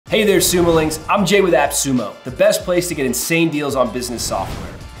Hey there, Sumolings. I'm Jay with AppSumo, the best place to get insane deals on business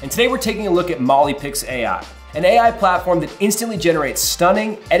software. And today we're taking a look at MolyPixAI, an AI platform that instantly generates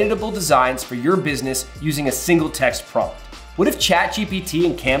stunning, editable designs for your business using a single text prompt. What if ChatGPT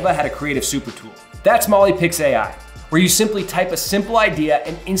and Canva had a creative super tool? That's MolyPixAI, where you simply type a simple idea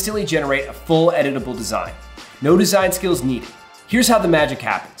and instantly generate a full editable design. No design skills needed. Here's how the magic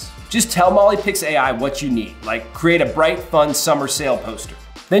happens. Just tell MolyPixAI what you need, like create a bright, fun summer sale poster.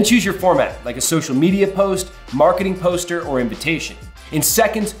 Then choose your format, like a social media post, marketing poster, or invitation. In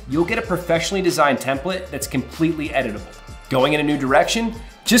seconds, you'll get a professionally designed template that's completely editable. Going in a new direction?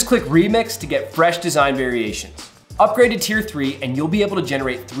 Just click Remix to get fresh design variations. Upgrade to Tier 3 and you'll be able to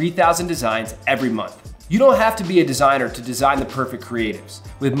generate 3,000 designs every month. You don't have to be a designer to design the perfect creatives.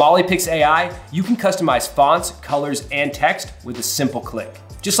 With MolyPixAI, you can customize fonts, colors, and text with a simple click.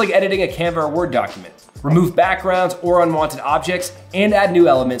 Just like editing a Canva or Word document. Remove backgrounds or unwanted objects and add new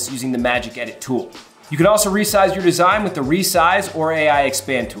elements using the Magic Edit tool. You can also resize your design with the Resize or AI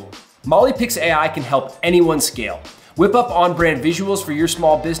Expand tool. MolyPixAI can help anyone scale. Whip up on-brand visuals for your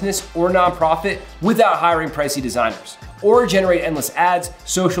small business or nonprofit without hiring pricey designers. Or generate endless ads,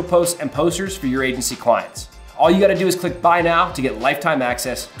 social posts, and posters for your agency clients. All you gotta do is click Buy Now to get lifetime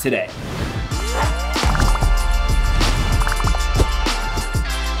access today.